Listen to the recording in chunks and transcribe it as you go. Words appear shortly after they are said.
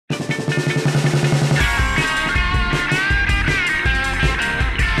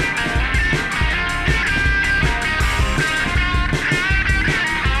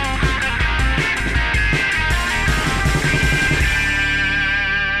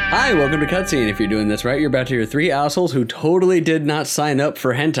Hi, welcome to Cutscene. If you're doing this right, you're about to hear three assholes who totally did not sign up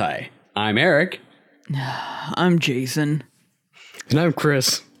for hentai. I'm Eric. I'm Jason. And I'm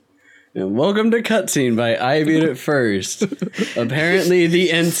Chris. And welcome to Cutscene by I Viewed It First. Apparently the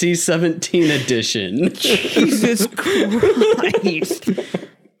NC-17 edition. Jesus Christ.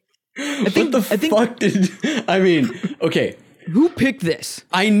 Okay. Who picked this?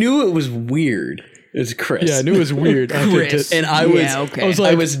 I knew it was weird. It's Chris. Yeah, I knew it was weird. Chris. And I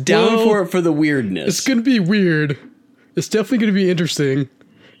was down for it for the weirdness. It's going to be weird. It's definitely going to be interesting.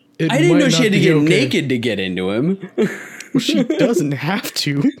 I didn't know she had to get naked to get into him. Well, she doesn't have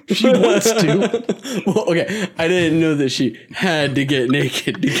to. She wants to. Well, okay. I didn't know that she had to get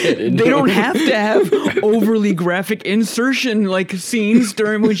naked to get into him. They don't have to have overly graphic insertion like scenes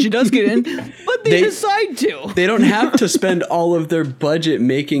during when she does get in, but they decide to. They don't have to spend all of their budget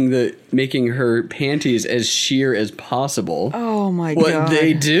making her panties as sheer as possible. Oh my God. God. What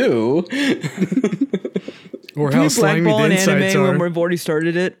they do. Or how slimy the insides are. When we've already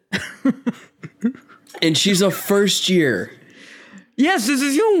started it. And she's a first year. Yes, this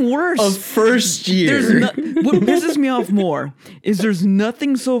is even worse. A first year. What pisses me off more is there's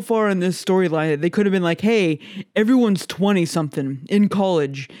nothing so far in this storyline that they could have been like, hey, everyone's 20-something in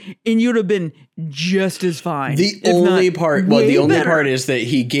college, and you'd have been just as fine. The only part is that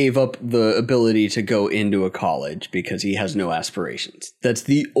he gave up the ability to go into a college because he has no aspirations. That's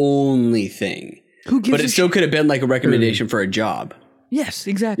the only thing. But it still could have been like a recommendation for a job. Yes,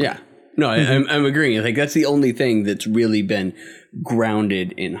 exactly. Yeah. No, I'm agreeing. Like that's the only thing that's really been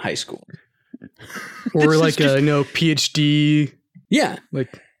grounded in high school. Or like a PhD. Yeah.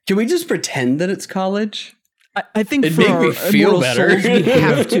 Like, can we just pretend that it's college? I think it'd for make our me feel better.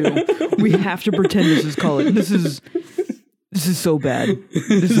 Souls, we have to pretend this is college. This is so bad.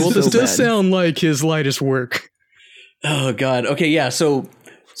 This does sound like his lightest work. Oh God. Okay. Yeah. So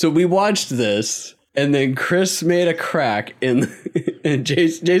we watched this. And then Chris made a crack and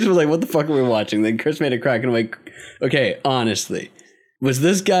Jason was like, what the fuck are we watching? Then Chris made a crack and I'm like, okay, honestly, was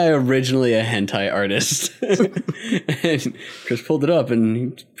this guy originally a hentai artist? And Chris pulled it up and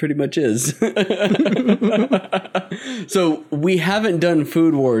he pretty much is. So we haven't done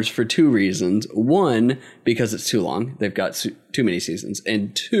Food Wars for two reasons. One, because it's too long. They've got too many seasons.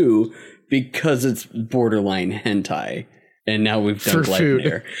 And two, because it's borderline hentai. And now we've done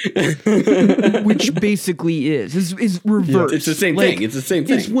Gleipnir. Which basically is reversed. Yeah, it's the same thing. It's the same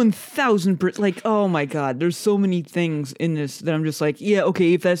thing. It's 1000%. Like, oh my God, there's so many things in this that I'm just like, yeah,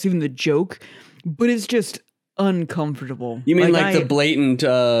 okay, if that's even the joke, but it's just uncomfortable. You mean like the blatant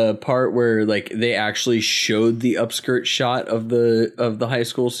part where like they actually showed the upskirt shot of the high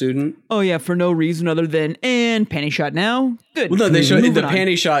school student? Oh yeah, for no reason other than and panty shot now. Good. Well, no, they showed the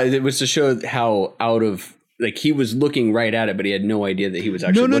panty shot. It was to show how out of. Like he was looking right at it, but he had no idea that he was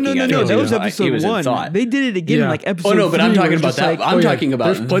actually looking at it. No, that was episode 1. They did it again in like episode 3. Oh no, but I'm talking about that. Like, I'm talking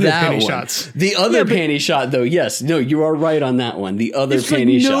about that panty one. Shots. The other panty shot, though. Yes, no, you are right on that one. The other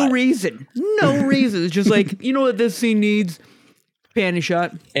panty shot. No reason. It's just like, you know what this scene needs? Panty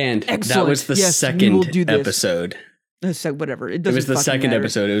shot. And excellent. That was the second episode. Whatever. It was the second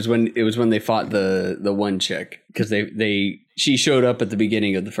episode. It was when they fought the one chick because she showed up at the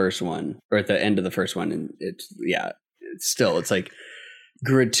beginning of the first one or at the end of the first one, and it's like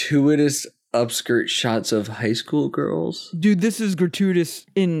gratuitous upskirt shots of high school girls. Dude, this is gratuitous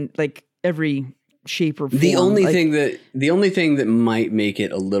in like every shape or form. The only thing that might make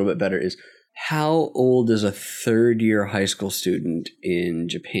it a little bit better is how old is a third year high school student in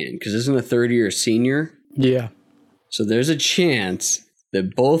Japan? Because isn't a third year a senior? Yeah. So there's a chance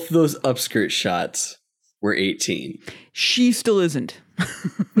that both those upskirt shots were 18. She still isn't.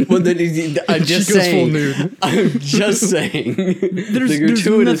 Well, I'm just saying. I'm just saying. There's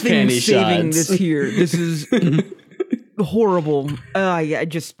gratuitous panty saving shots. This here. This is horrible.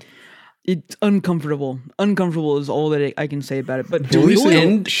 It's uncomfortable. Uncomfortable is all that I can say about it. But do we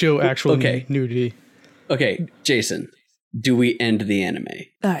end show actual nudity? Okay, Jason. Do we end the anime?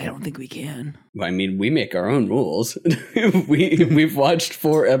 I don't think we can. I mean, we make our own rules. We've watched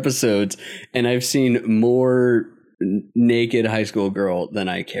 4 episodes, and I've seen more naked high school girl than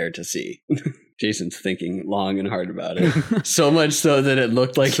I care to see. Jason's thinking long and hard about it. So much so that it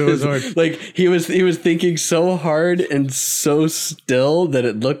looked like he was thinking so hard and so still that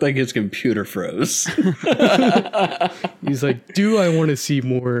it looked like his computer froze. He's like, "Do I want to see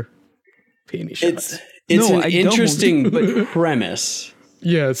more panty shots?" It's an interesting premise.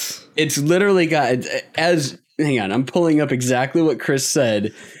 Yes. It's literally got as hang on, I'm pulling up exactly what Chris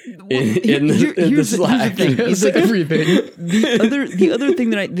said in the Slack. It's like everything. The other thing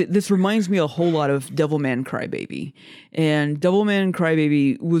that this reminds me a whole lot of Devilman Crybaby, and Devilman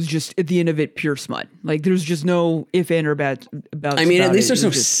Crybaby was just at the end of it pure smut. Like there's just no if and or bad about. I mean, at least there's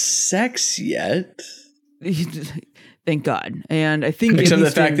no sex yet. Thank God. And I think except the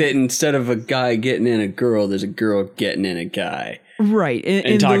fact that instead of a guy getting in a girl, there's a girl getting in a guy. Right.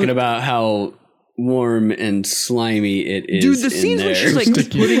 And talking about how warm and slimy it is. Dude, the scenes when she's like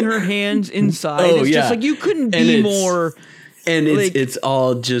putting her hands inside. It's just like you couldn't be more. And it's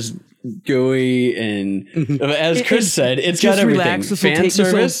all just gooey and as Chris said, it's got everything. Relax, fan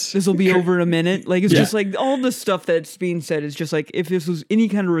service. This will be over in a minute. Like it's just like all the stuff that's being said is just like if this was any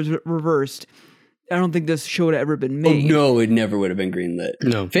kind of reversed. I don't think this show would have ever been made. Oh, no, it never would have been greenlit.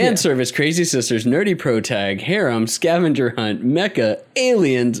 No. Fan service, Crazy Sisters, Nerdy Pro Tag, Harem, Scavenger Hunt, Mecha,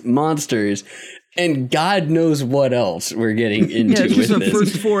 Aliens, Monsters, and God knows what else we're getting into it's with just this. The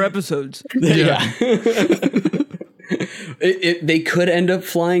first 4 episodes. Yeah. They could end up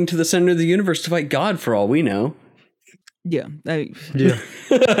flying to the center of the universe to fight God for all we know. Yeah. Yeah.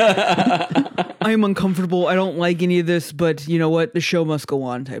 I am uncomfortable. I don't like any of this, but you know what? The show must go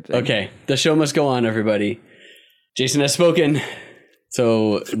on type thing. Okay. The show must go on, everybody. Jason has spoken.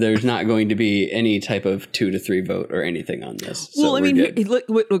 So there's not going to be any type of 2 to 3 vote or anything on this. Well, so I mean,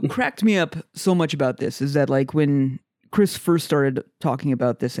 what cracked me up so much about this is that like when Chris first started talking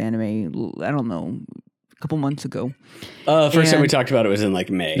about this anime, I don't know, a couple months ago. First time we talked about it was in like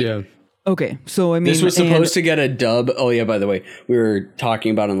May. Yeah. Okay, so I mean, this was supposed to get a dub. Oh yeah, by the way, we were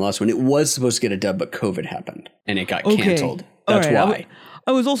talking about on the last one. It was supposed to get a dub, but COVID happened and it got canceled. That's why.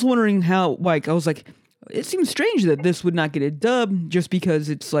 I was also wondering how. Like, I was like, it seems strange that this would not get a dub, just because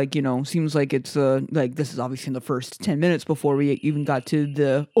it's like seems like it's like this is obviously in the first 10 minutes before we even got to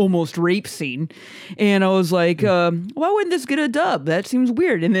the almost rape scene, and I was like, why wouldn't this get a dub? That seems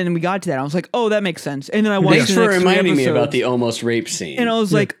weird. And then we got to that, and I was like, oh, that makes sense. And then I watched. Thanks for reminding me about the almost rape scene. And I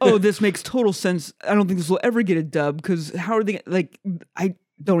was like, oh, this makes total sense. I don't think this will ever get a dub because how are they like? I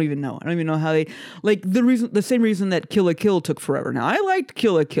don't even know. I don't even know how they like the same reason that Kill la Kill took forever. Now I liked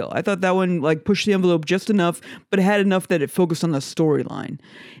Kill la Kill. I thought that one like pushed the envelope just enough, but it had enough that it focused on the storyline.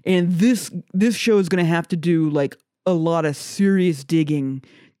 And this show is going to have to do like a lot of serious digging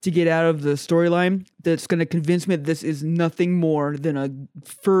to get out of the storyline that's going to convince me that this is nothing more than a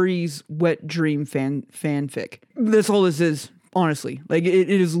furry's wet dream fanfic. That's all this is, honestly. Like it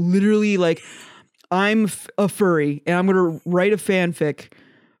is literally like I'm a furry and I'm going to write a fanfic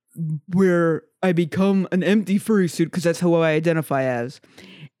where I become an empty furry suit because that's how I identify as,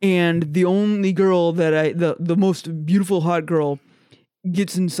 and the only girl that the most beautiful hot girl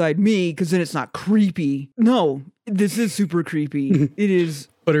gets inside me because then it's not creepy. No, this is super creepy. It is.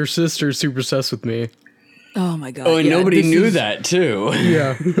 But her sister's super obsessed with me. Oh my God. Oh, and nobody knew that too.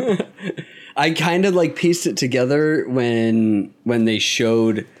 Yeah. I kind of like pieced it together when they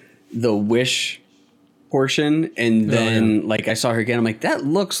showed the wish portion, and then like I saw her again. I'm like, that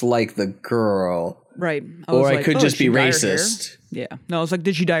looks like the girl, right? Or I could just be racist. Yeah, no, I was like,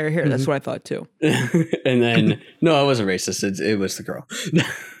 did she dye her hair? That's what I thought too. And then no, I wasn't racist. It was the girl.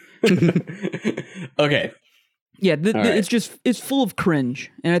 Okay. Yeah, it's full of cringe,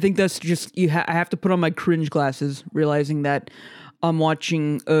 and I think that's just I have to put on my cringe glasses, realizing that I'm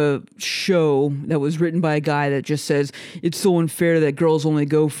watching a show that was written by a guy that just says it's so unfair that girls only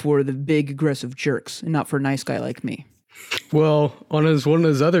go for the big aggressive jerks and not for a nice guy like me. Well, on one of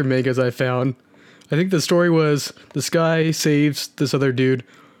his other megas I found, I think the story was this guy saves this other dude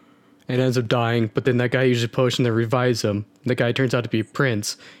and ends up dying, but then that guy uses a potion that revives him. The guy turns out to be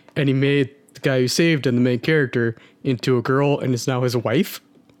Prince, and he made the guy who saved him, the main character, into a girl, and is now his wife.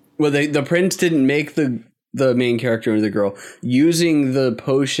 Well, the Prince didn't make the main character into the girl. Using the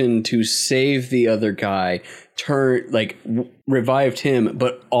potion to save the other guy revived him,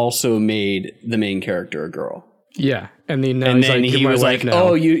 but also made the main character a girl. Yeah, and then he was like, now.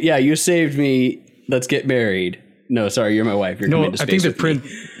 "Oh, you saved me. Let's get married." No, sorry, you're my wife. You're coming to space. I think the Prince.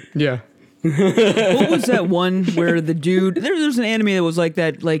 Yeah. What was that one where the dude there's an anime that was like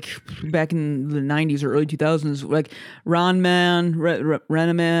that, like back in the 90s or early 2000s, like Ranaman,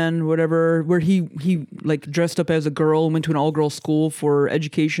 whatever, where he like dressed up as a girl and went to an all-girl school for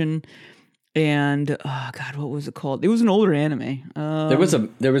education, and oh God, what was it called? It was an older anime. There was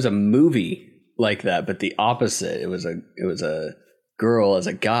a movie like that, but the opposite. It was a girl as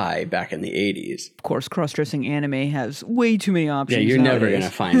a guy back in the 80s. Of course, cross-dressing anime has way too many options. Yeah, you're nowadays. never going to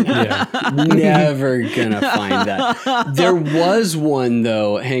find that. Never going to find that. There was one,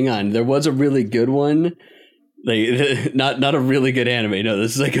 though. Hang on. There was a really good one Like not a really good anime. No,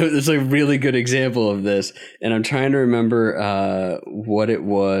 this is a really good example of this. And I'm trying to remember what it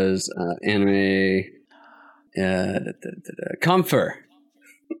was. Anime. Comfort.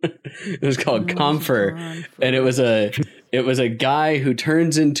 It was called Comfort, and it was a guy who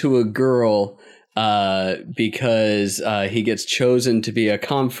turns into a girl because he gets chosen to be a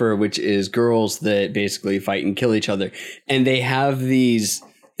Comfort, which is girls that basically fight and kill each other, and they have these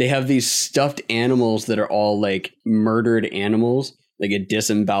stuffed animals that are all like murdered animals, like a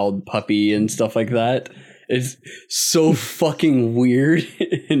disemboweled puppy and stuff like that. It's so fucking weird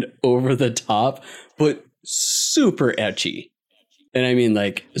and over the top, but super ecchi. And I mean,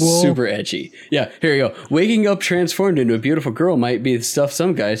 like, super ecchi. Yeah, here you go. Waking up transformed into a beautiful girl might be the stuff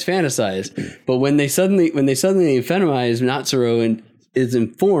some guys fantasize. But when they suddenly feminize Natsuro and is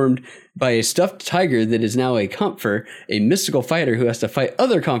informed by a stuffed tiger that is now a Comfort, a mystical fighter who has to fight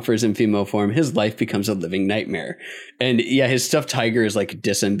other Comforts in female form, his life becomes a living nightmare. And yeah, his stuffed tiger is like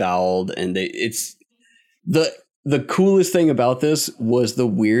disemboweled, and it's the coolest thing about this was the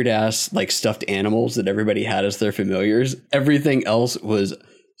weird ass like stuffed animals that everybody had as their familiars. Everything else was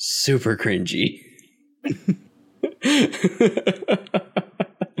super cringy.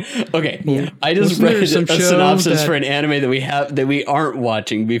 Okay, yeah. I just read a synopsis for an anime that we aren't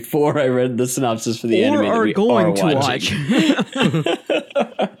watching before I read the synopsis for the anime that we are watching.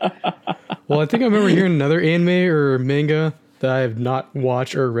 Well, I think I remember hearing another anime or manga that I have not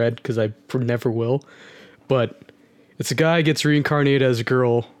watched or read because I never will, but it's a guy gets reincarnated as a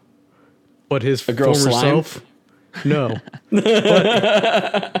girl, but his former self, no,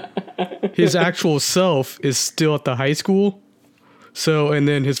 but his actual self is still at the high school. So, and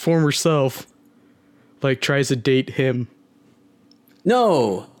then his former self, like, tries to date him.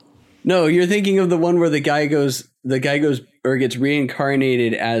 No, you're thinking of the one where the guy goes or gets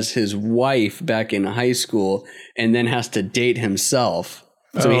reincarnated as his wife back in high school, and then has to date himself.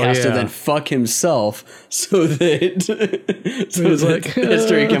 So he has to then fuck himself so that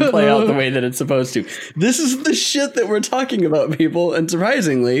history can play out the way that it's supposed to. This is the shit that we're talking about, people. And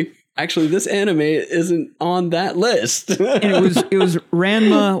surprisingly, actually, this anime isn't on that list. And it was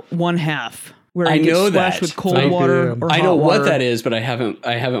Ranma 1/2, where he gets splashed with cold water or hot I know water. what that is, but I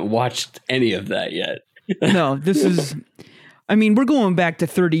haven't watched any of that yet. No, this is. I mean, we're going back to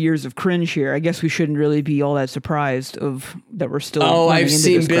 30 years of cringe here. I guess we shouldn't really be all that surprised that we're still. Oh, I've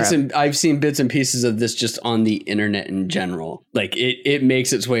seen bits and pieces of this just on the internet in general. Like it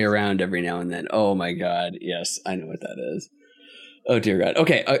makes its way around every now and then. Oh my god, yes, I know what that is. Oh dear God.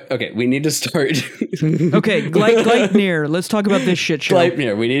 Okay. We need to start. Okay, Gleipnir. Let's talk about this shit show.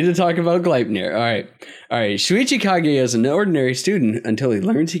 Gleipnir. We need to talk about Gleipnir. All right. Shuichi Kage is an ordinary student until he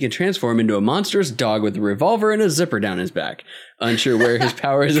learns he can transform into a monstrous dog with a revolver and a zipper down his back. Unsure where his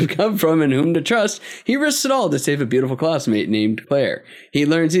powers have come from and whom to trust, he risks it all to save a beautiful classmate named Claire. He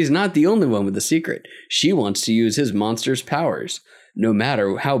learns he's not the only one with a secret. She wants to use his monster's powers, no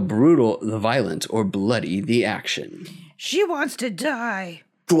matter how brutal the violence or bloody the action. She wants to die.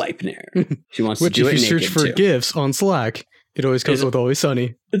 Gleipnir. She wants to do it naked, Which if you search for GIFs on Slack, it always comes with Always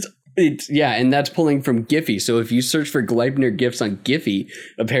Sunny. It's yeah, and that's pulling from Giphy. So if you search for Gleipnir GIFs on Giphy,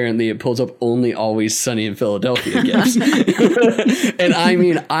 apparently it pulls up only Always Sunny in Philadelphia GIFs. And I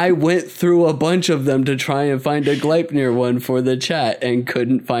mean, I went through a bunch of them to try and find a Gleipnir one for the chat and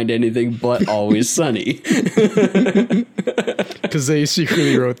couldn't find anything but Always Sunny. Because they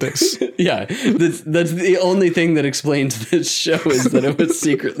secretly wrote this. Yeah, that's the only thing that explains this show is that it was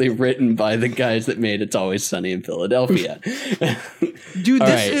secretly written by the guys that made It's Always Sunny in Philadelphia. Dude,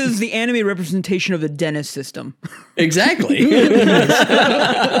 this is the anime representation of the dentist system. Exactly.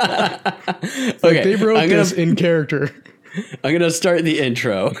 Okay, they wrote this in character. I'm going to start the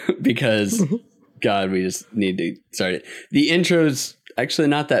intro because, God, we just need to start it. The intro's actually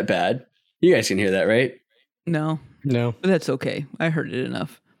not that bad. You guys can hear that, right? No. But that's okay. I heard it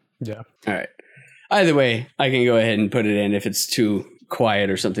enough. Yeah. All right. Either way, I can go ahead and put it in if it's too quiet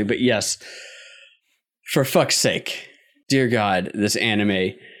or something. But yes, for fuck's sake, dear God, this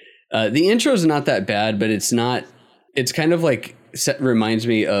anime. The intro's not that bad, but it's kind of like reminds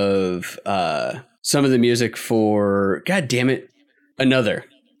me of some of the music for, God damn it, Another.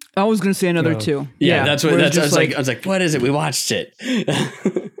 I was going to say Another too. Yeah, that's what I was like, what is it? We watched it.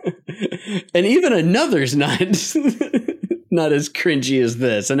 And even Another's not as cringy as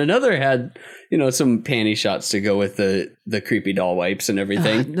this. And Another had, some panty shots to go with the creepy doll wipes and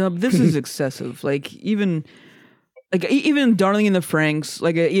everything. No, this is excessive. Even Darling in the Franxx,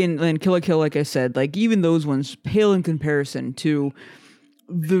 and Kill la Kill, like I said, even those ones pale in comparison to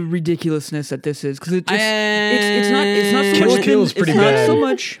the ridiculousness that this is, because it's not so Kill la much Kill is pretty it's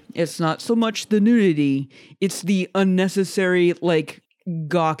not bad. it's not so much the nudity, it's the unnecessary like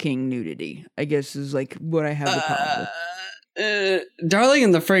gawking nudity, I guess, is like what I have the problem with. Darling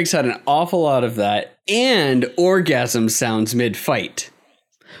in the Franxx had an awful lot of that, and orgasm sounds mid-fight.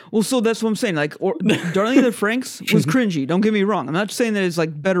 Well, so that's what I'm saying. Like, Darling in the Franxx was cringy. Don't get me wrong. I'm not saying that it's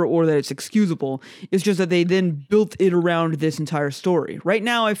like better or that it's excusable. It's just that they then built it around this entire story. Right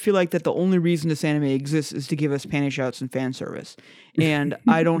now, I feel like that the only reason this anime exists is to give us panty shots and fan service. And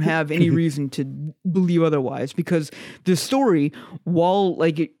I don't have any reason to believe otherwise, because the story, while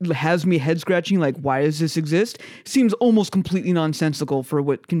like it has me head scratching, like why does this exist, seems almost completely nonsensical for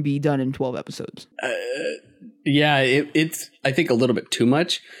what can be done in 12 episodes. Yeah, it's I think a little bit too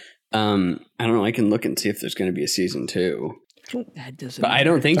much. I don't know. I can look and see if there's going to be a season 2. That doesn't. But I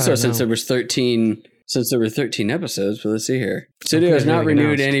don't think so, since there was 13. Since there were 13 episodos. But let's see here. Studio has not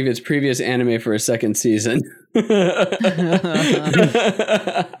renewed any of its previous anime for a second season. I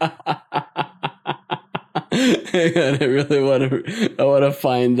really want to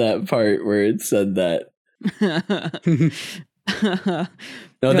find that part where it said that.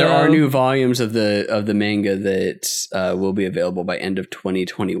 No, there are new volumes of the manga that will be available by end of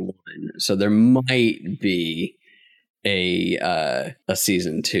 2021. So there might be a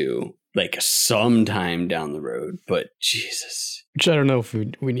season 2, like sometime down the road. But Jesus, Which I don't know if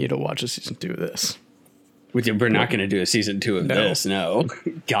we need to watch a season 2 of this. We're not going to do a season 2 of this. No,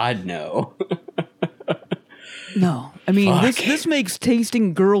 God no. No, I mean Fuck. this makes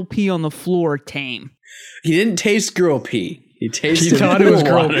tasting girl pee on the floor tame. He didn't taste girl pee. He tasted thought it was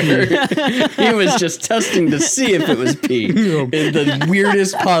girl water. He was just testing to see if it was pee in the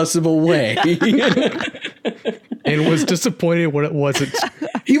weirdest possible way. And was disappointed when it wasn't.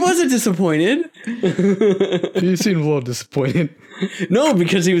 He wasn't disappointed. He seemed a little disappointed. No,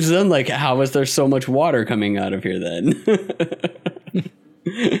 because he was then like, how is there so much water coming out of here then?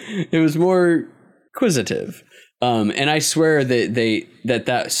 It was more inquisitive. And I swear that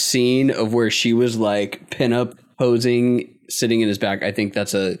that scene of where she was like pinup posing, sitting in his back, I think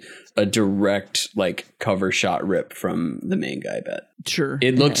that's a direct like cover shot rip from the manga, I bet. Sure.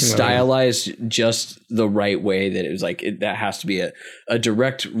 It looked stylized just the right way that it was like, that has to be a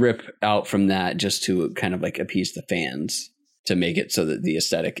direct rip out from that, just to kind of like appease the fans, to make it so that the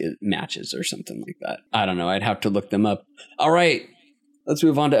aesthetic matches or something like that. I don't know. I'd have to look them up. All right, let's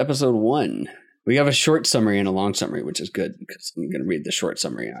move on to episode 1. We have a short summary and a long summary, which is good because I'm going to read the short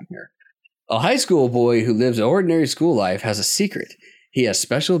summary on here. A high school boy who lives an ordinary school life has a secret. He has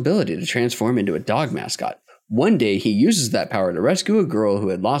special ability to transform into a dog mascot. One day, he uses that power to rescue a girl who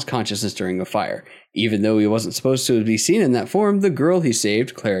had lost consciousness during a fire. Even though he wasn't supposed to be seen in that form, the girl he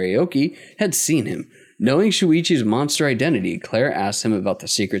saved, Claire Aoki, had seen him. Knowing Shuichi's monster identity, Claire asks him about the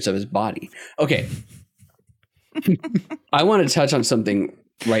secrets of his body. Okay. I want to touch on something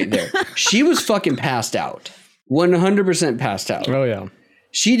right there. She was fucking passed out. 100% passed out. Oh, yeah.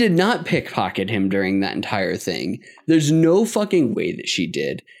 She did not pickpocket him during that entire thing. There's no fucking way that she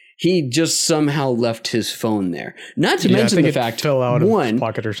did. He just somehow left his phone there. Not to mention the fact, fell out of one, his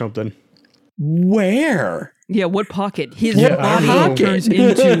pocket or something. Where? Yeah, what pocket? His Yeah, body I know. turns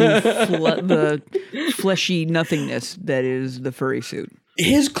into the fleshy nothingness that is the furry suit.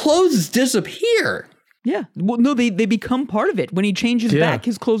 His clothes disappear. Yeah. Well, no, they become part of it. When he changes back,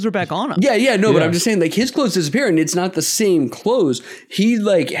 his clothes are back on him. Yeah, no, but I'm just saying, like, his clothes disappear, and it's not the same clothes. He,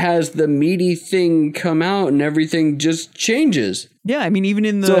 like, has the meaty thing come out, and everything just changes. Yeah, I mean, even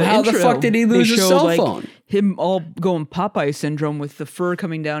in the So how the intro, fuck did he lose they his show, cell like, phone? Him all going Popeye syndrome with the fur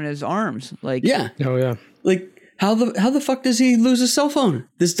coming down his arms. Like, Yeah. Oh, yeah. Like, how the fuck does he lose his cell phone?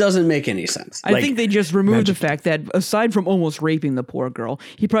 This doesn't make any sense. I think they just removed the fact that aside from almost raping the poor girl,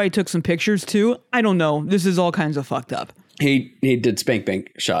 he probably took some pictures too. I don't know. This is all kinds of fucked up. He did spank bank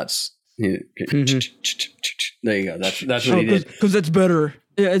shots. There you go. That's what he did. Because that's better.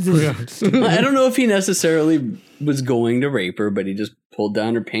 Yeah, I don't know if he necessarily was going to rape her, but he just pulled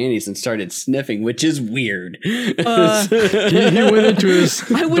down her panties and started sniffing, which is weird. He went into his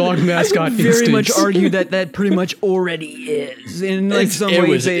dog mascot I would very instincts. much argue that pretty much already is. In like some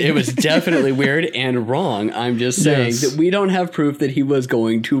ways, it was definitely weird and wrong. I'm just saying that we don't have proof that he was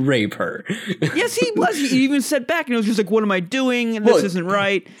going to rape her. Yes, he was. He even said back and it was just like, what am I doing? This isn't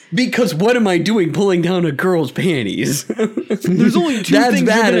right. Because what am I doing pulling down a girl's panties? There's only two things you're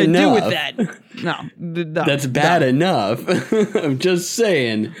going to do with that. No, that's bad enough. I'm just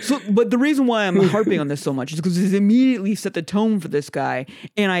saying. So, but the reason why I'm harping on this so much is because it immediately set the tone for this guy,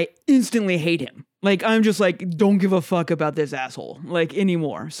 and I instantly hate him. Like, I'm just like, don't give a fuck about this asshole, like,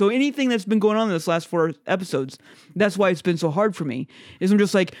 anymore. So anything that's been going on in this last 4 episodes, that's why it's been so hard for me, is I'm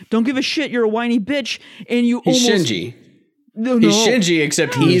just like, don't give a shit, you're a whiny bitch, and you He's almost... Shinji. No, He's Shinji,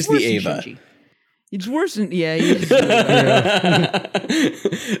 except No, he's worse the than Ava. Shinji. It's worse than... Yeah, he's...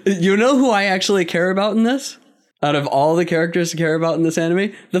 You know who I actually care about in this? Out of all the characters to care about in this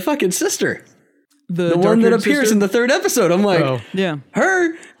anime? The fucking sister. The one that dark-haired appears sister? in the 3rd episode. I'm like, Oh. Yeah.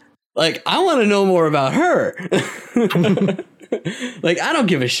 her? Like, I want to know more about her. Like, I don't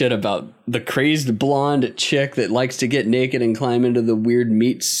give a shit about the crazed blonde chick that likes to get naked and climb into the weird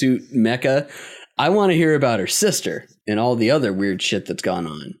meat suit mecha. I want to hear about her sister and all the other weird shit that's gone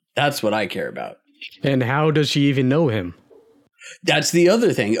on. That's what I care about. And how does she even know him? That's the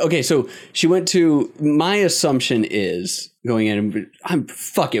other thing. Okay, so she went to, my assumption is going in,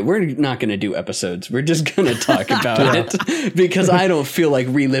 fuck it, we're not going to do episodes. We're just going to talk about it because I don't feel like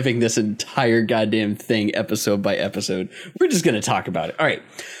reliving this entire goddamn thing episode by episode. We're just going to talk about it. All right.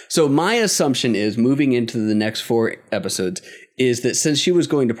 So my assumption is moving into the next 4 episodes is that since she was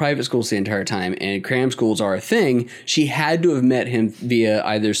going to private schools the entire time and cram schools are a thing, she had to have met him via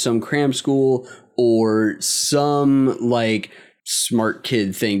either some cram school or some like smart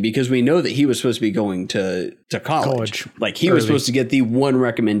kid thing, because we know that he was supposed to be going to college. Like he was supposed to get the one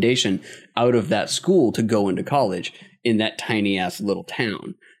recommendation out of that school to go into college in that tiny ass little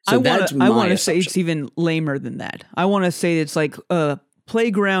town. So I want to say it's even lamer than that. I want to say it's like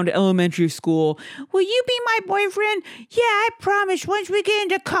playground elementary school. Will you be my boyfriend? Yeah, I promise. Once we get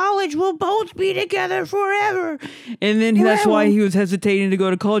into college, we'll both be together forever. And then that's why he was hesitating to go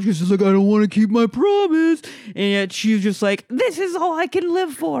to college, because he's like, I don't want to keep my promise. And yet she was just like, this is all I can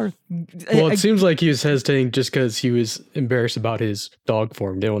live for. Well, it seems like he was hesitating just because he was embarrassed about his dog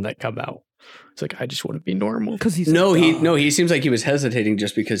form. Didn't want that come out. It's like, I just want to be normal. Because he's he seems like he was hesitating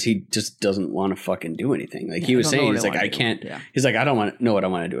just because he just doesn't want to fucking do anything. Like he was saying, he's like, I can't. Yeah. He's like, I don't want to know what I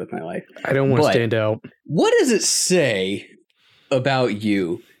want to do with my life. I don't want to stand out. What does it say about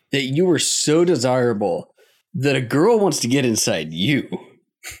you that you were so desirable that a girl wants to get inside you?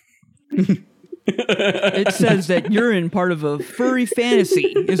 It says that you're in part of a furry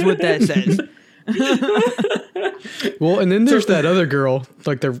fantasy, is what that says. Well, and then there's that other girl,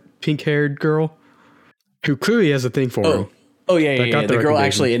 like the pink-haired girl, who clearly has a thing for him. Oh yeah. The girl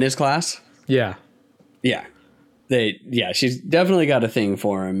actually in his class. Yeah. She's definitely got a thing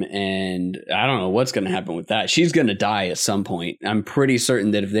for him, and I don't know what's going to happen with that. She's going to die at some point. I'm pretty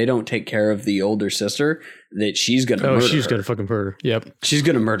certain that if they don't take care of the older sister, that she's going to murder her. She's going to fucking murder. Yep. She's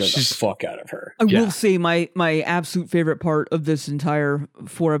going to murder the fuck out of her. I will say my absolute favorite part of this entire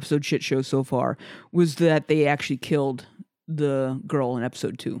 4-episode shit show so far was that they actually killed the girl in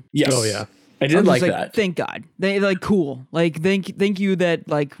episode 2. Yes. Oh, yeah. I did like that. Thank God. They like cool. Like thank you that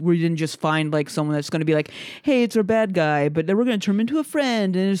like we didn't just find like someone that's going to be like, hey, it's our bad guy, but then we're going to turn him into a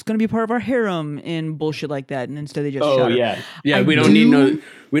friend and it's going to be part of our harem and bullshit like that. And instead they just shot her. Yeah. We don't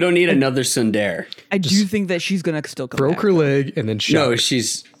need another tsundere. I do think that she's going to still come broke back. her leg and then shot. No, her.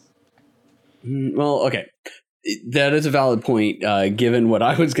 she's okay. That is a valid point. Given what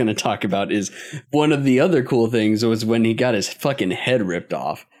I was going to talk about is one of the other cool things was when he got his fucking head ripped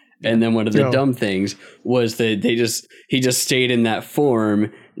off. And then one of the dumb things was that he just stayed in that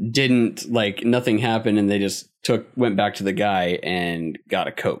form, didn't like nothing happened, and they just went back to the guy and got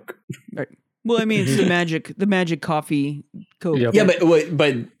a Coke. Right. Well, I mean, it's the magic coffee Coke. Yep. Yeah,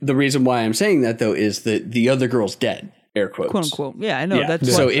 but the reason why I'm saying that though is that the other girl's dead, air quotes, quote unquote. Yeah, I know. Yeah.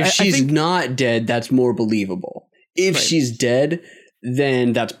 That's so why, if I she's think, not dead, that's more believable. If she's dead,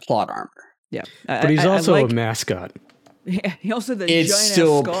 then that's plot armor. Yeah, but he's also a mascot. Yeah, he also had it's giant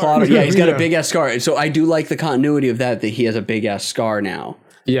still ass scar. plot. Yeah, he's got a big ass scar. So I do like the continuity of that he has a big ass scar now.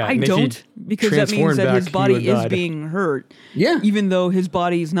 Yeah, I don't, because that means that his body is being hurt. Yeah, even though his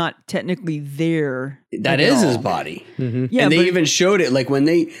body is not technically there. That is his body. Mm-hmm. Yeah, and they even showed it like when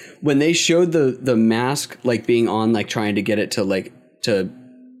they showed the mask like being on, like trying to get it to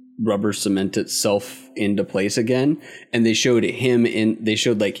rubber cement itself into place again, and they showed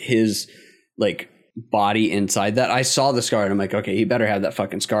like his like body inside that. I saw the scar and I'm like, okay, he better have that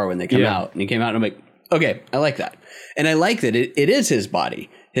fucking scar when they come out. And he came out and I'm like, okay, I like that. And I like that it is his body.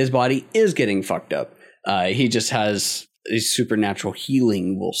 His body is getting fucked up. He just has a supernatural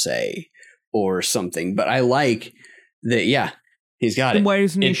healing, we'll say, or something. But I like that, he's got then it. Why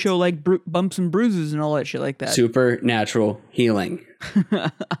doesn't he show like bumps and bruises and all that shit like that? Supernatural healing.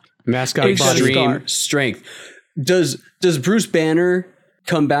 Mascot extreme strength. Does Bruce Banner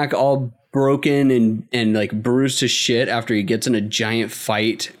come back all broken and like bruised to shit after he gets in a giant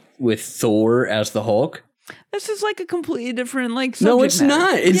fight with Thor as the Hulk? This is like a completely different like No, subject it's matter.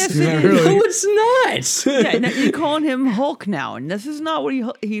 not. It's Yes, it not is. really. No, it's not. Yeah, now you're calling him Hulk now, and this is not what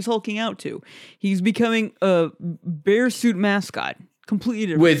he's hulking out to. He's becoming a bear suit mascot. Completely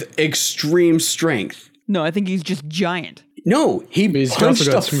different. With extreme strength. No, I think he's just giant. No, he He's punched also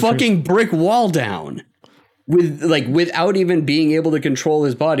a got some fucking brick wall down without even being able to control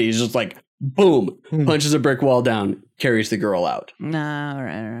his body. He's just like boom, punches a brick wall down, carries the girl out. Nah, all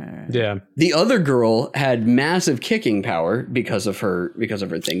right. Yeah. The other girl had massive kicking power because of her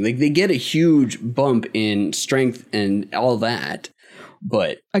thing. Like they get a huge bump in strength and all that.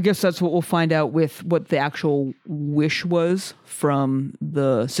 But I guess that's what we'll find out with what the actual wish was from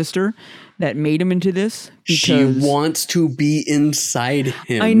the sister that made him into this. she wants to be inside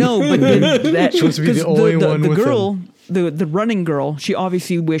him. I know, but that Supposed to be the 'cause only one the with girl, the running girl, she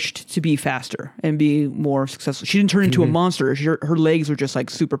obviously wished to be faster and be more successful. She didn't turn into a monster. Her legs were just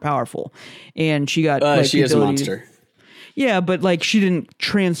like super powerful, and she got. Like, she the is a ability monster. Yeah, but like she didn't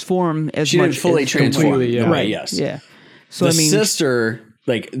transform as She much. didn't fully as transform. Completely, yeah. Right, yes. Yeah. So The I mean,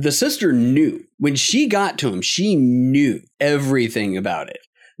 sister knew when she got to him, she knew everything about it.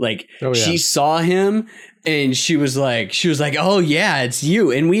 Like Oh, yeah. she saw him and she was like, oh yeah, it's you.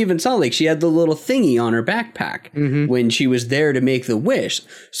 And we even saw like she had the little thingy on her backpack when she was there to make the wish.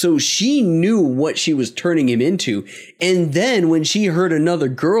 So she knew what she was turning him into. And then when she heard another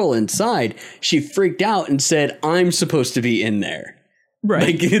girl inside, she freaked out and said, I'm supposed to be in there.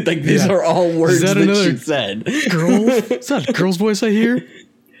 right. Like these are all words that that another she said. Girl? Is that a girl's voice I hear?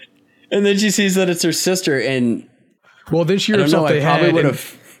 And then she sees that it's her sister, and Well, then she I don't rips know. off I the probably head. would And,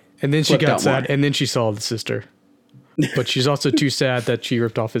 have. and then she flipped got out sad. more. And then she saw the sister. But she's also too sad that she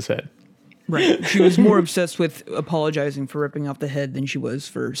ripped off his head. Right. She was more obsessed with apologizing for ripping off the head than she was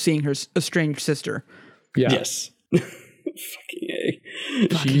for seeing her estranged sister. Yeah. Yes. Fucking A.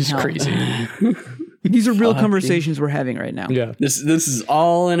 She's hell. crazy. These are real conversations we're having right now. Yeah. This is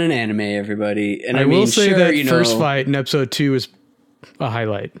all in an anime, everybody. And I, I mean, will say sure, that you first know, fight in episode 2 is a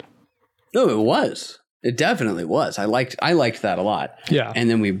highlight. No, it was. It definitely was. I liked that a lot. Yeah. And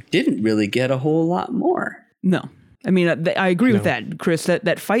then we didn't really get a whole lot more. No. I mean, I agree with that, Chris.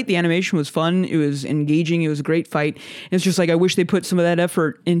 That fight, the animation was fun. It was engaging. It was a great fight. And it's just like I wish they put some of that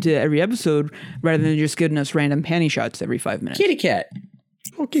effort into every episode rather than just giving us random panty shots every 5 minutes. Kitty cat.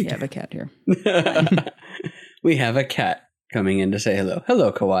 Okay. We have a cat here. We have a cat coming in to say hello.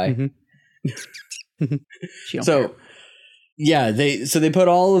 Hello, Kawaii. She don't care. So yeah, they put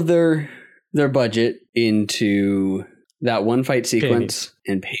all of their budget into that one fight sequence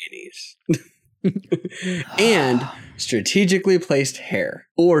and panties. And strategically placed hair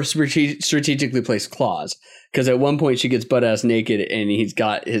or strategically placed claws. Because at one point she gets butt ass naked and he's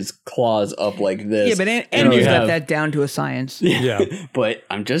got his claws up like this. Yeah, but And anime's you got have- that down to a science. Yeah. But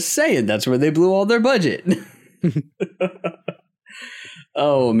I'm just saying that's where they blew all their budget.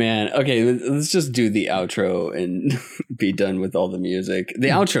 Oh man. Okay, let's just do the outro and be done with all the music. The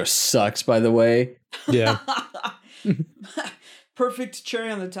outro sucks, by the way. Yeah. Perfect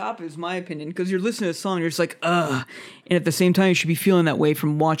cherry on the top is my opinion, because you're listening to a song, you're just like, ugh. And at the same time, you should be feeling that way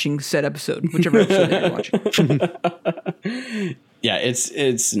from watching said episode, whichever episode that you're watching. Yeah,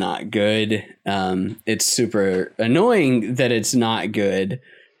 it's not good. It's super annoying that it's not good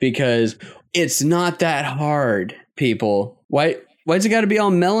because it's not that hard, people. Why's it got to be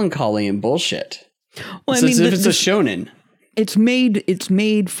all melancholy and bullshit? Well, It's as if it's a shonen. It's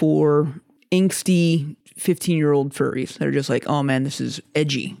made for angsty 15-year-old furries that are just like, oh man, this is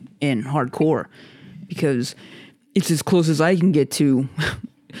edgy and hardcore, because it's as close as I can get to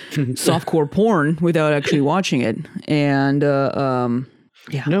softcore porn without actually watching it. And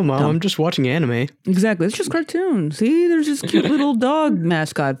yeah, No, Mom, I'm just watching anime. exactly. It's just cartoons. See, there's this cute little dog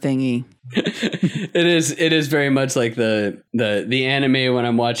mascot thingy. It is very much like the anime when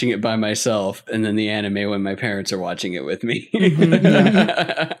I'm watching it by myself, and then the anime when my parents are watching it with me.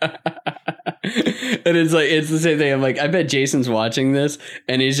 And it's the same thing. I'm like, I bet Jason's watching this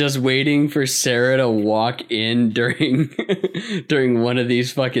and he's just waiting for Sarah to walk in during one of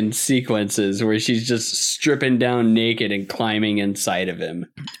these fucking sequences where she's just stripping down naked and climbing inside of him.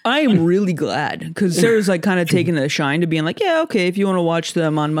 I am really glad, because Sarah's like kind of taking the shine to being like, yeah, okay, if you want to watch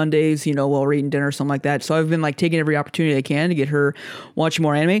them on Mondays, you know, while we're eating dinner or something like that. So I've been like taking every opportunity I can to get her watching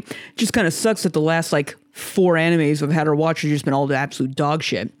more anime. It just kind of sucks that the last like 4 animes I've had her watch have just been all the absolute dog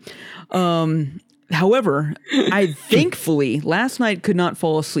shit. However, I thankfully last night could not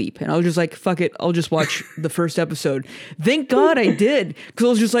fall asleep, and I was just like, fuck it, I'll just watch the first episode. Thank God I did, because I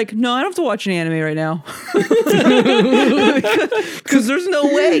was just like, no, I don't have to watch an anime right now. Because there's no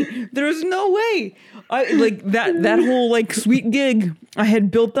way. I like that whole like sweet gig I had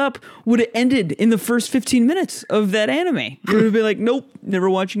built up would have ended in the first 15 minutes of that anime. It would have been like, nope, never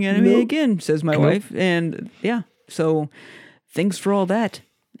watching anime again, says my wife. And yeah, so thanks for all that,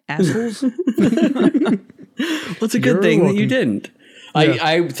 assholes. Well, it's a good thing that you didn't. Yeah.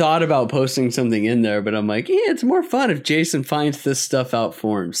 I thought about posting something in there, but I'm like, yeah, it's more fun if Jason finds this stuff out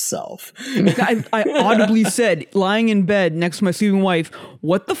for himself. I audibly said, lying in bed next to my sleeping wife,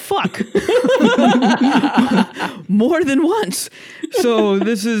 what the fuck? More than once. So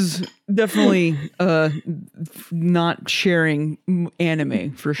this is definitely not sharing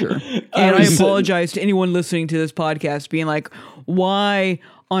anime for sure. And I apologize to anyone listening to this podcast being like, why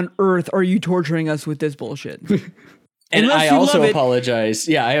on earth are you torturing us with this bullshit? And I also apologize.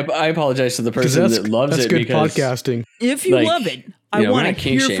 Yeah, I apologize to the person that loves it. That's good because podcasting. If you love it, I want to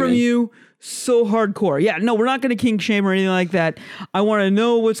hear from you so hardcore. Yeah, no, we're not going to kink shame or anything like that. I want to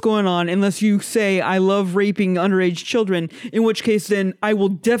know what's going on unless you say I love raping underage children, in which case then I will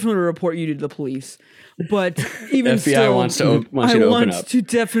definitely report you to the police. But even FBI still, wants you to open up. I want to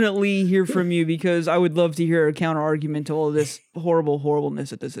definitely hear from you because I would love to hear a counter argument to all of this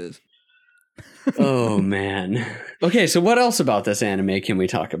horribleness that this is. Oh man. Okay, so what else about this anime can we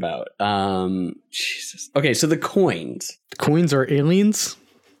talk about? Jesus. Okay, so the coins. Coins are aliens,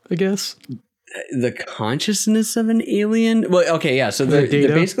 I guess. The consciousness of an alien. Well, okay, yeah. So they're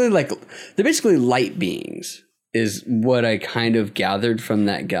basically light beings, is what I kind of gathered from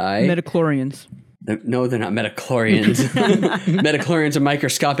that guy. Metachlorians. No, they're not metachlorians. Metachlorians are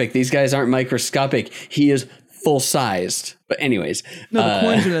microscopic. These guys aren't microscopic. He is full-sized. But anyways. No, the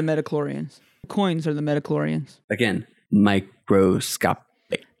coins are the metachlorians. Coins are the metachlorians. Again,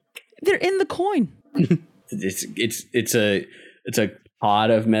 microscopic. They're in the coin. It's a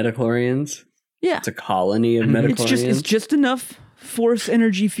pod of metachlorians. Yeah. It's a colony of metachlorians. It's just enough force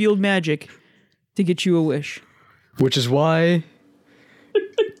energy field magic to get you a wish. Which is why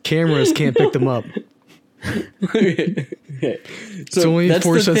cameras can't pick them up. Okay. So only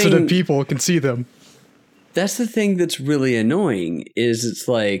force sensitive people can see them. That's the thing that's really annoying is it's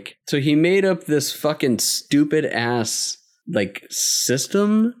like, so he made up this fucking stupid ass like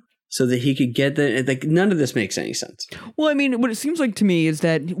system so that he could get the, like, none of this makes any sense. Well, I mean, what it seems like to me is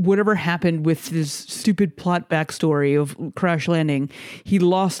that whatever happened with this stupid plot backstory of Crash Landing, he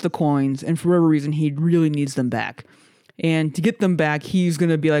lost the coins and for whatever reason, he really needs them back. And to get them back, he's going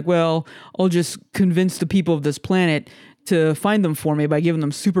to be like, well, I'll just convince the people of this planet to find them for me by giving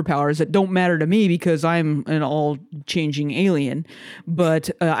them superpowers that don't matter to me because I'm an all-changing alien. But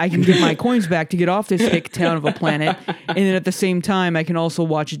I can get my coins back to get off this hick town of a planet. And then at the same time, I can also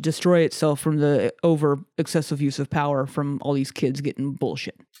watch it destroy itself from the over-excessive use of power from all these kids getting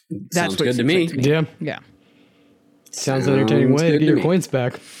bullshit. That's good to me. Yeah. Sounds an entertaining way to get your coins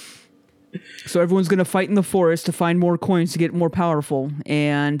back. So everyone's going to fight in the forest to find more coins to get more powerful.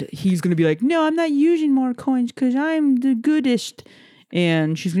 And he's going to be like, no, I'm not using more coins because I'm the goodest.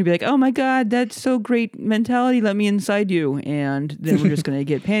 And she's going to be like, oh my God, that's so great mentality. Let me inside you. And then we're just going to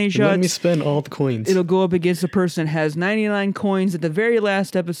get panty shots. Let me spend all the coins. It'll go up against a person that has 99 coins at the very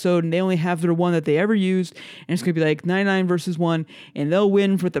last episode, and they only have their one that they ever used. And it's going to be like 99 versus 1, and they'll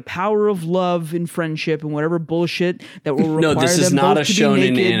win for the power of love and friendship and whatever bullshit that will require them both to be naked. No, this is not a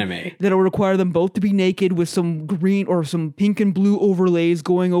shonen anime. That'll require them both to be naked with some green or some pink and blue overlays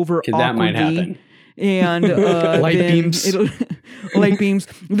going over awkwardly. That might happen. And light beams,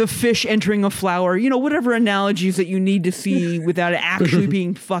 the fish entering a flower, whatever analogies that you need to see without it actually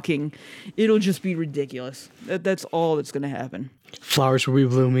being fucking, it'll just be ridiculous. That's all that's going to happen. Flowers will be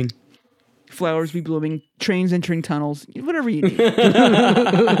blooming. Trains entering tunnels, whatever you need.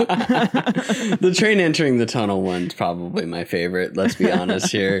 The train entering the tunnel one's probably my favorite. Let's be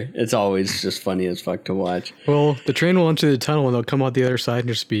honest here. It's always just funny as fuck to watch. Well, the train will enter the tunnel and they'll come out the other side and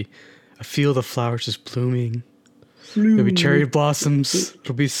just be a field of flowers just blooming. There'll be cherry blossoms.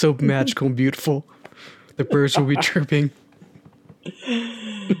 It'll be so magical and beautiful. The birds will be chirping.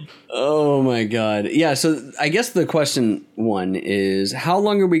 Oh my God. Yeah, so I guess the question one is, how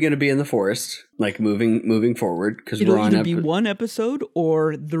long are we going to be in the forest? Like moving forward? Because we're on either be one episode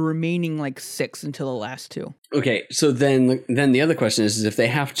or the remaining 6 until the last 2. Okay, so then the other question is if they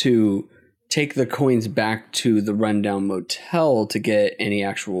have to take the coins back to the rundown motel to get any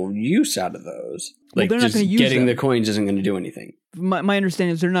actual use out of those. Well, they're not going to use getting them. The coins isn't going to do anything. My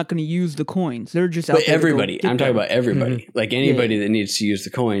understanding is they're not going to use the coins. They're just out there. Everybody. I'm talking about everybody. Mm-hmm. Like anybody that needs to use the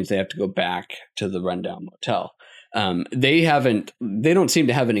coins, they have to go back to the rundown motel. They don't seem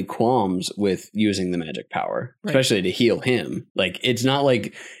to have any qualms with using the magic power, especially to heal him. Like it's not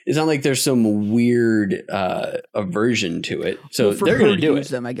like there's some weird aversion to it. So they're going to do it.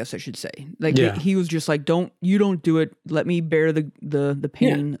 Them, I guess I should say. Like he was just like, don't do it. Let me bear the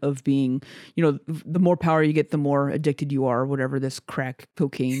pain of being, the more power you get, the more addicted you are. Whatever this crack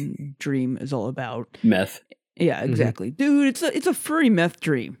cocaine dream is all about. Meth. Yeah, exactly, dude. It's a furry meth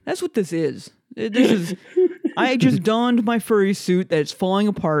dream. That's what this is. I just donned my furry suit that's falling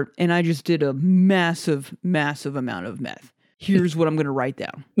apart, and I just did a massive, massive amount of meth. Here's what I'm going to write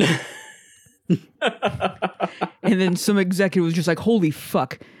down. And then some executive was just like, holy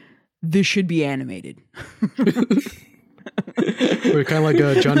fuck, this should be animated. We're kind of like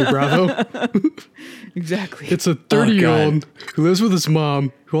Johnny Bravo. Exactly. It's a 30-year-old who lives with his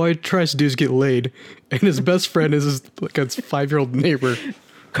mom, who all he tries to do is get laid, and his best friend is his 5-year-old neighbor.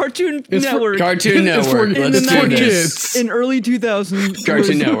 Cartoon Network. Cartoon Network. Let's do this. In early 2000s.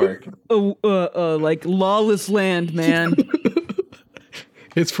 Cartoon Network. Like lawless land, man.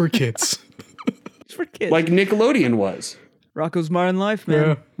 It's for kids. It's for kids. Like Nickelodeon was. Rocko's Modern Life, man.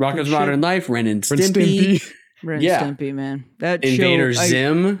 Yeah. Rocko's Modern Life, Ren and Stimpy. Ren and Stimpy, man. That Invader show,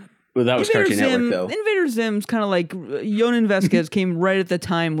 Zim. Well, that was Cartoon Network, though. Invader Zim's kind of like Yonan Vasquez came right at the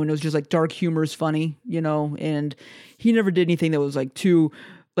time when it was just like dark humor is funny, and he never did anything that was like too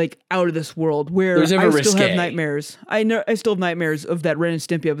like out of this world. Where I still have nightmares. I still have nightmares of that Ren and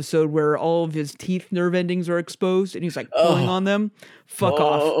Stimpy episode where all of his teeth nerve endings are exposed and he's like pulling on them. Fuck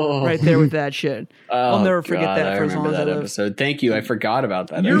off right there with that shit. I'll never forget that for as long as I live. Episode. Thank you. I forgot about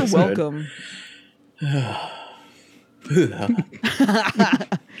that. You're welcome.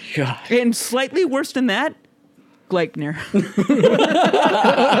 God. And slightly worse than that, Gleipnir.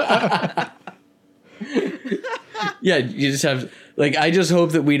 Yeah, you just have I just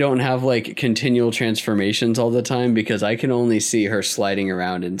hope that we don't have like continual transformations all the time, because I can only see her sliding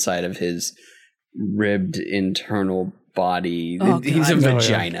around inside of his ribbed internal body. He's a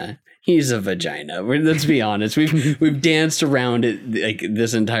vagina. He's a vagina. Let's be honest. We've danced around it like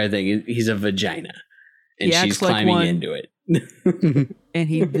this entire thing. He's a vagina. And she's climbing into it. And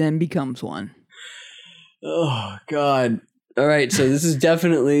he then becomes one. Oh, God. All right. So this is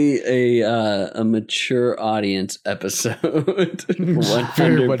definitely a mature audience episode.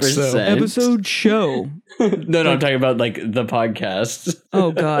 100%. Episode show. No, I'm talking about like the podcast.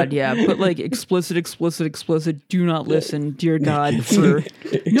 Oh, God. Yeah. But like explicit. Do not listen, dear God.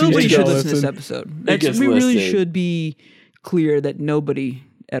 Nobody should listen to this episode. We really should be clear that nobody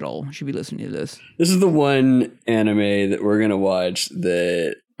at all should be listening to this. This is the one anime that we're gonna watch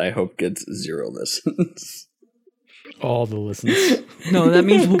that I hope gets 0 listens. All the listens. No, that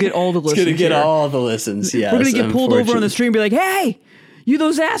means we'll get all the listens. It's gonna get all the listens. Yeah, we're gonna get pulled over on the street and be like, "Hey, you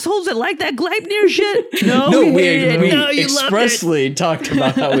those assholes that like that Gleipnir shit?" No, we expressly talked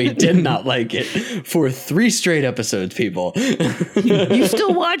about how we did not like it for 3 straight episodes. People, you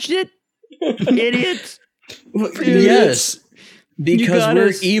still watched it, idiots? Yes. Because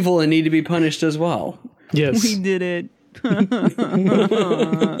we're evil and need to be punished as well. Yes. We did it.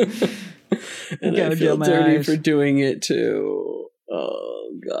 And I feel dirty for doing it too.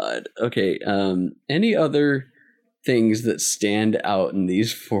 Oh, God. Okay. Any other things that stand out in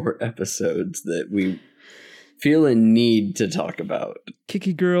these 4 episodes that we feel a need to talk about?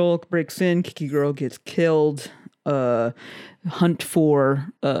 Kiki Girl breaks in. Kiki Girl gets killed. Hunt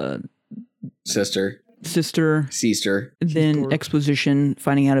for Sister. Then exposition,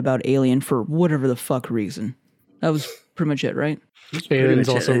 finding out about Alien for whatever the fuck reason. That was pretty much it, right? Alien's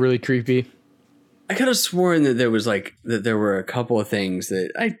also really creepy. I could have sworn that there were a couple of things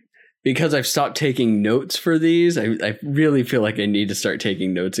that because I've stopped taking notes for these, I really feel like I need to start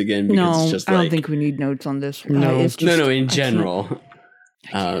taking notes again. Because it's just I don't think we need notes on this. No, in general.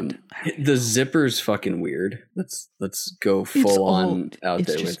 The zipper's fucking weird. Let's go full on out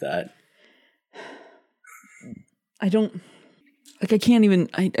there with that. I don't like. I can't even.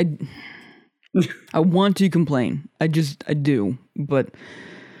 I want to complain. I do, but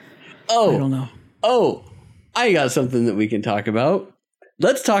I don't know. Oh, I got something that we can talk about.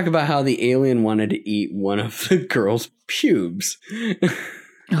 Let's talk about how the alien wanted to eat one of the girl's pubes.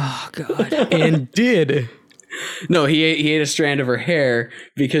 Oh, God. And did. No, he ate a strand of her hair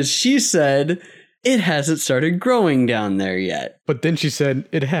because she said it hasn't started growing down there yet. But then she said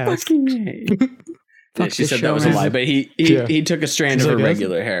it has. Fucking yeah, she said that was a lie, but he took a strand of her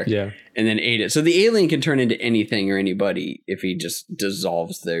regular hair and then ate it. So the alien can turn into anything or anybody if he just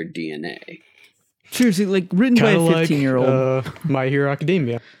dissolves their DNA. Seriously, like written by a 15-year-old. Like, My Hero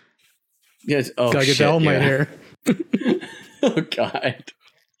Academia. Yes. Oh, gotta get that all my hair. Oh, God.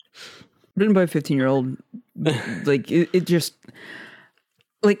 written by a 15-year-old. Like it just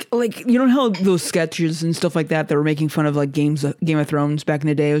like you know how those sketches and stuff like that were making fun of like Game of Thrones back in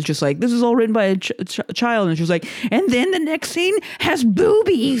the day. It was just like, this is all written by a child, and she was like, and then the next scene has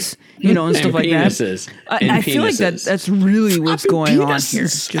boobies, you know, and stuff like penises. that. I feel like that's really what's going on here.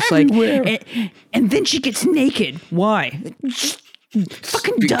 Just everywhere. Like, and then she gets naked. Why? Just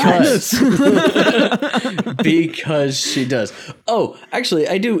fucking does. Because she does. Oh, actually,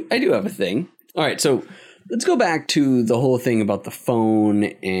 I do have a thing. All right, so let's go back to the whole thing about the phone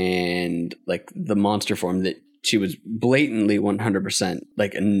and like the monster form that she was blatantly 100%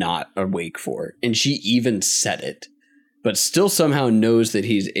 like not awake for. And she even said it, but still somehow knows that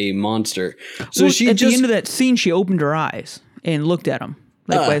he's a monster. So well, she at the end of that scene, she opened her eyes and looked at him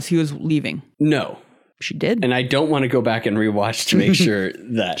like as he was leaving. No. She did. And I don't want to go back and rewatch to make sure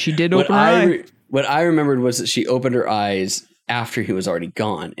that. She did open her eye. What I remembered was that she opened her eyes after he was already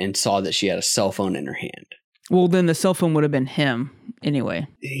gone and saw that she had a cell phone in her hand. Well, then the cell phone would have been him anyway.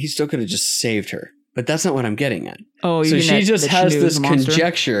 He still could have just saved her. But that's not what I'm getting at. Oh, so she just has this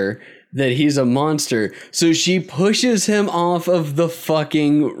conjecture that he's a monster. So she pushes him off of the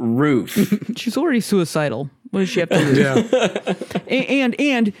fucking roof. She's already suicidal. What does she have to lose? Yeah.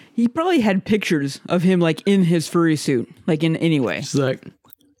 And he probably had pictures of him like in his furry suit, like in any way. She's like,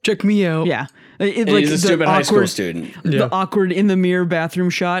 check me out. Yeah. Like he's a stupid high school student. The awkward in the mirror bathroom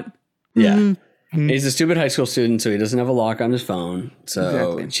shot. Yeah. Mm-hmm. He's a stupid high school student, so he doesn't have a lock on his phone.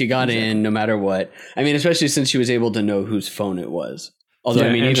 So she got in no matter what. I mean, especially since she was able to know whose phone it was. Although,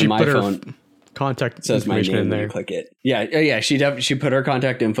 I mean, even my phone contact says my information name in there. when you click it. Yeah. She put her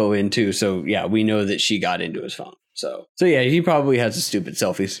contact info in too. So yeah, we know that she got into his phone. So yeah, he probably has a stupid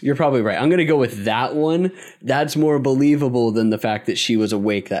selfies. You're probably right. I'm going to go with that one. That's more believable than the fact that she was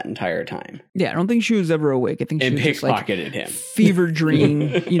awake that entire time. Yeah, I don't think she was ever awake. I think she was just like him. Fever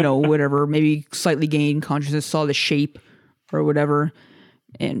dream, you know, whatever. Maybe slightly gained consciousness, saw the shape or whatever.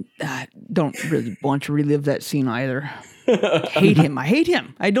 And don't really want to relive that scene either. I hate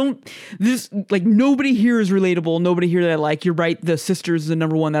him. Nobody here is relatable. Nobody here that I like. You're right. The sister is the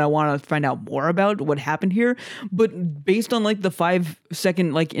number one that I want to find out more about what happened here. But based on like the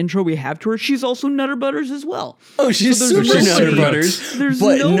 5-second like intro we have to her, she's also Nutter Butters as well. Oh, she's super Nutter Butters.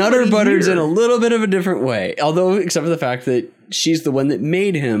 But Nutter Butters in a little bit of a different way. Although, except for the fact that she's the one that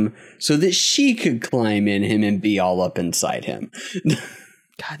made him so that she could climb in him and be all up inside him.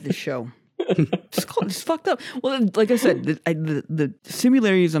 God, this show. It's fucked up. Well, like I said, the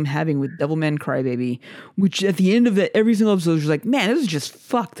similarities I'm having with Devilman Crybaby, which at the end of every single episode is like, man, this is just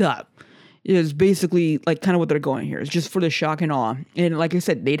fucked up, is basically like kind of what they're going here. It's just for the shock and awe. And like I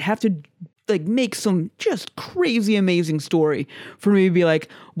said, they'd have to like make some just crazy amazing story for me to be like,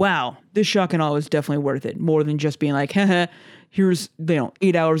 wow, this shock and awe is definitely worth it. More than just being like, haha, here's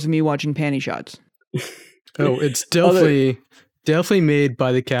 8 hours of me watching panty shots. Oh, it's definitely made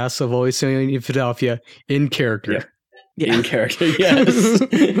by the cast of Always Sunny in Philadelphia in character. Yeah. In character, yes.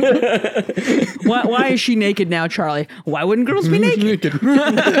 Why is she naked now, Charlie? Why wouldn't girls be naked?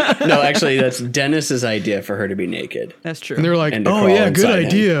 No, actually, that's Dennis's idea for her to be naked. That's true. And they're like, oh yeah, good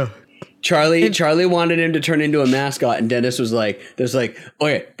idea. Charlie wanted him to turn into a mascot, and Dennis was like,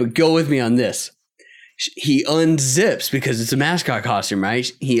 okay, but go with me on this. He unzips because it's a mascot costume,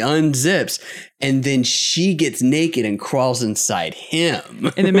 right? He unzips and then she gets naked and crawls inside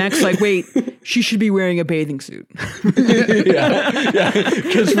him. And then Mac's like, wait, she should be wearing a bathing suit. Yeah.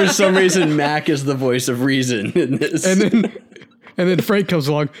 Because for some reason, Mac is the voice of reason in this. And then Frank comes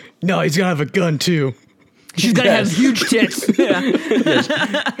along. No, he's going to have a gun too. She's got to have huge tits. Yeah. Yes.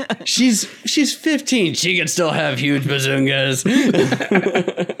 She's 15. She can still have huge bazungas.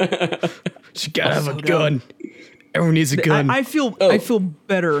 She gotta have a gun. Everyone needs a gun. I feel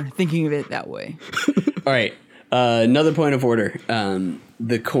better thinking of it that way. All right. Another point of order.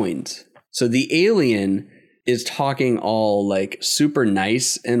 The coins. So the alien is talking all like super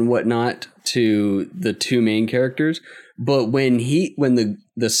nice and whatnot to the two main characters. But when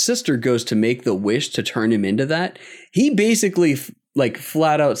the sister goes to make the wish to turn him into that, he basically like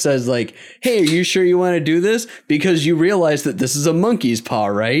flat out says like, hey, are you sure you want to do this? Because you realize that this is a monkey's paw,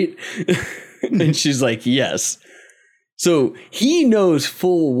 right? And she's like, yes. So he knows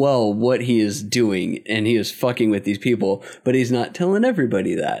full well what he is doing and he is fucking with these people, but he's not telling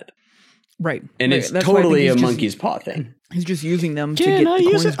everybody that. Right. And it's totally a monkey's paw thing. He's just using them to get the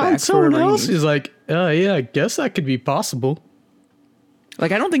coins back. On someone else? He's like, yeah, I guess that could be possible.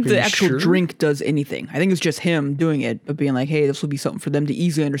 Like, I don't think Are the you actual sure? drink does anything. I think it's just him doing it, but being like, hey, this will be something for them to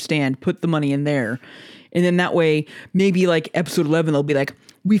easily understand. Put the money in there. And then that way, maybe like episode 11, they'll be like,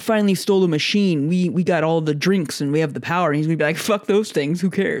 we finally stole a machine. We got all the drinks and we have the power. And he's going to be like, fuck those things. Who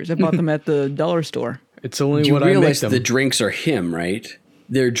cares? I bought them at the dollar store. It's only You what I make realize them. the drinks are him, right?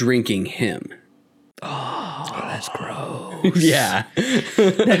 They're drinking him. Oh, that's gross. Yeah.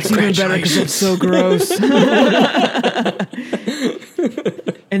 That's even better because it's so gross.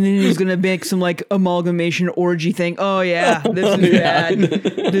 And then he's gonna make some like amalgamation orgy thing. Oh yeah, this is bad.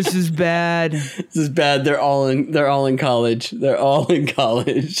 This is bad. This is bad. They're all in college. They're all in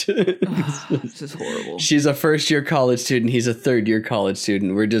college. This is horrible. She's a first-year college student. He's a third-year college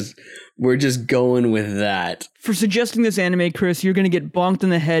student. We're just going with that. For suggesting this anime, Chris, you're gonna get bonked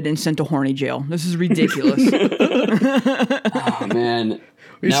in the head and sent to horny jail. This is ridiculous. Oh man.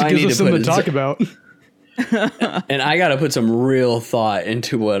 At least Now it I gives need us to something put to talk about. And I got to put some real thought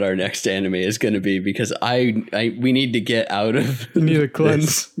into what our next anime is going to be because we need to get out of You need a cleanse.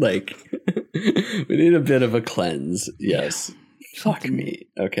 this. Like we need a bit of a cleanse. Yes. Fuck Something. me.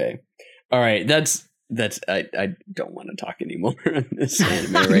 Okay. All right. That's I don't want to talk anymore on this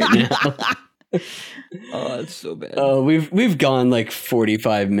anime right now. Oh, it's so bad. We've gone like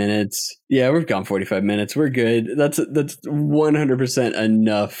 45 minutes. Yeah, we've gone 45 minutes. We're good. That's 100%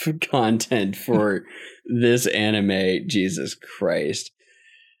 enough content for this anime. Jesus Christ.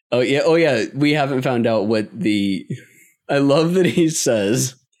 Oh yeah. We haven't found out what I love that he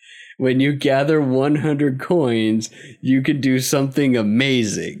says when you gather 100 coins, you can do something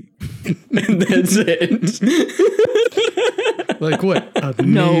amazing. And that's it. Like what?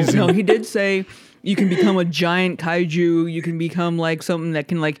 No, Amazing. he did say you can become a giant kaiju. You can become like something that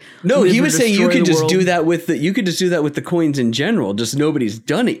can like. No, live he or was saying you destroy can the just world. do that with you could just do that with the coins in general. Just nobody's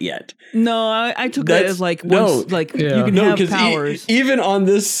done it yet. No, I took that That's- as like no. once, like Yeah. you can No, have because powers. even on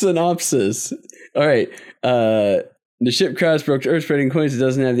this synopsis, all right. The ship crash broke Earth spreading coins. It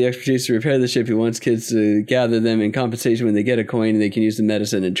doesn't have the expertise to repair the ship. He wants kids to gather them in compensation. When they get a coin, they can use the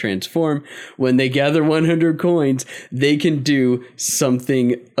medicine and transform. When they gather 100 coins, they can do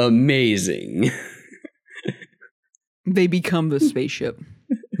something amazing. They become the spaceship.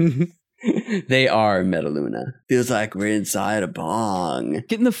 They are Metaluna. Feels like we're inside a bong.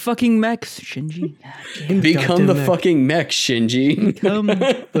 Get in the fucking mechs, Shinji. Become Goddamn the mech. fucking mech, Shinji. Come,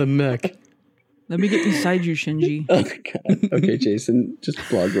 The mech. let me get inside you, Shinji. Oh God. Okay, Jason, just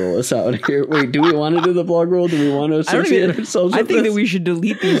blog roll us out of here. Wait, do we want to do the blog roll? Do we want to associate ourselves I with think that this? we should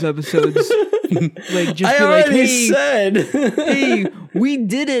delete these episodes. Like, just I be like, already hey, said. hey, we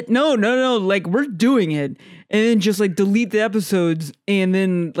did it. No, like we're doing it, and then just like delete the episodes, and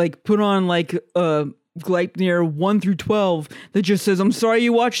then like put on like Gleipnir 1 through 12 that just says, I'm sorry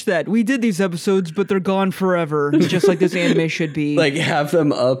you watched that. We did these episodes, but they're gone forever, just like this anime should be. Like have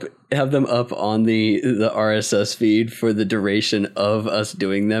them up on the RSS feed for the duration of us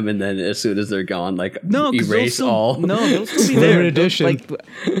doing them, and then as soon as they're gone, like no, 'cause they'll erase still, all. No, they'll still be Limited there. edition. Like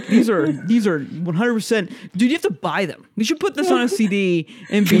these are 100%. Dude, you have to buy them. We should put this on a CD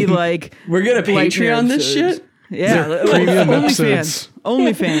and be like, We're gonna Gleipnir Patreon this episodes. shit. Yeah, premium OnlyFans. episodes.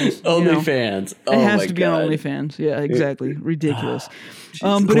 OnlyFans. you know. OnlyFans. Oh It has my to be God. on OnlyFans. Yeah, exactly. Ridiculous.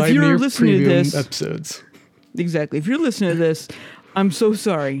 But if you're Gleipnir listening to premium this, episodes. exactly. If you're listening to this, I'm so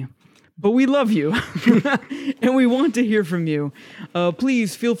sorry, but we love you, and we want to hear from you.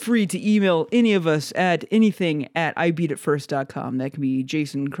 Please feel free to email any of us at anything@ibeatitfirst.com. That can be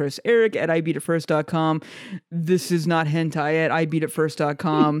Jason, Chris, Eric at ibeatitfirst.com. This is not hentai at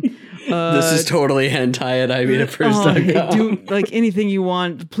ibeatitfirst.com. This is totally hentai at ibeatitfirst.com. Do like anything you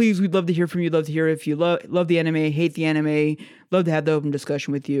want. Please, we'd love to hear from you. Love to hear if you love the anime, hate the anime. Love to have the open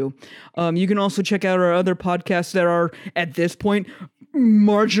discussion with you. You can also check out our other podcasts that are at this point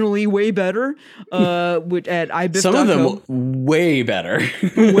marginally way better. At ibif.co. Some of them way better.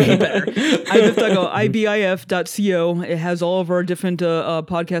 way better. ibif.co, ibif.co. It has all of our different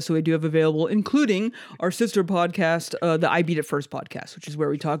podcasts that we do have available, including our sister podcast, the I Beat It First podcast, which is where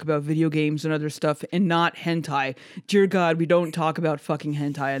we talk about video games and other stuff and not hentai. Dear God, we don't talk about fucking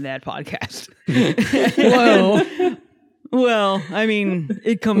hentai in that podcast. Well, I mean,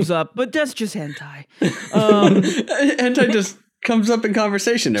 it comes up, but that's just hentai. Hentai just comes up in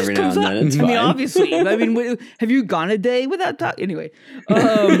conversation every now and then. It's I fine. mean, obviously. I mean, have you gone a day without talking? Anyway.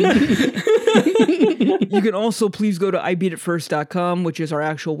 You can also please go to ibeatitfirst.com, which is our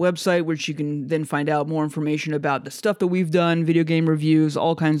actual website, which you can then find out more information about the stuff that we've done, video game reviews,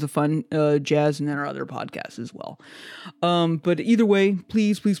 all kinds of fun jazz, and then our other podcasts as well. But either way,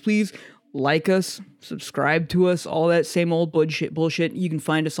 please, like us, subscribe to us, all that same old bullshit. You can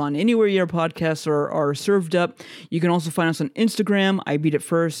find us on anywhere your podcasts are served up. You can also find us on Instagram, I Beat It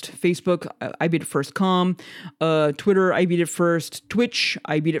First, Facebook, I Beat It First com, Twitter, I Beat It First, Twitch,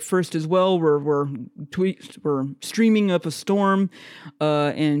 I Beat It First as well. We're streaming up a storm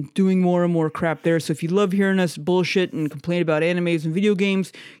and doing more and more crap there. So if you love hearing us bullshit and complain about animes and video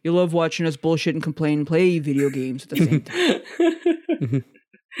games, you'll love watching us bullshit and complain and play video games at the same time.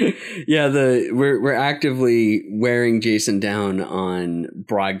 Yeah, we're actively wearing Jason down on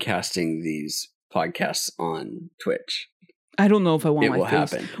broadcasting these podcasts on Twitch. I don't know if I want It my will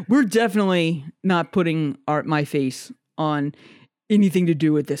face. happen. We're definitely not putting my face on anything to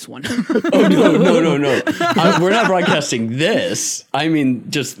do with this one. Oh no! We're not broadcasting this. I mean,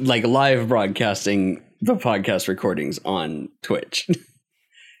 just like live broadcasting the podcast recordings on Twitch.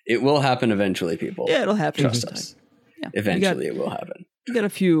 It will happen eventually, people. Yeah, it'll happen. Trust sometime. us. Yeah, Eventually, it will happen. we got a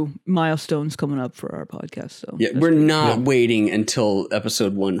few milestones coming up for our podcast. So Yeah, we're not waiting until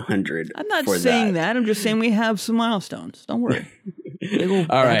episode 100. I'm not for saying that. I'm just saying we have some milestones. Don't worry.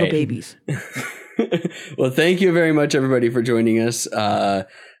 All right. babies. Well, thank you very much, everybody, for joining us.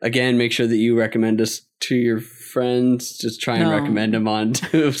 Again, make sure that you recommend us to your friends. Just try and recommend them on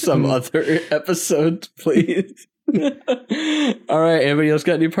to some other episodes, please. All right. Anybody else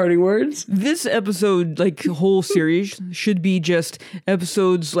got any parting words? This episode, like whole series, should be just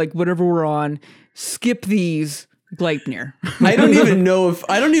episodes like whatever we're on. Skip these, Gleipnir. I don't even know if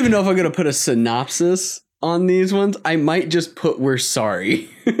I'm going to put a synopsis on these ones. I might just put "We're sorry."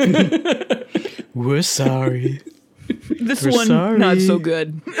 We're sorry. This We're one, sorry. not so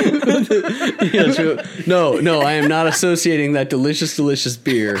good. Yeah, true. No, I am not associating that delicious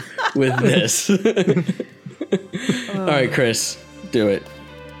beer with this. All right, Chris, do it.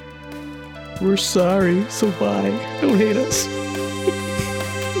 We're sorry, so bye. Don't hate us.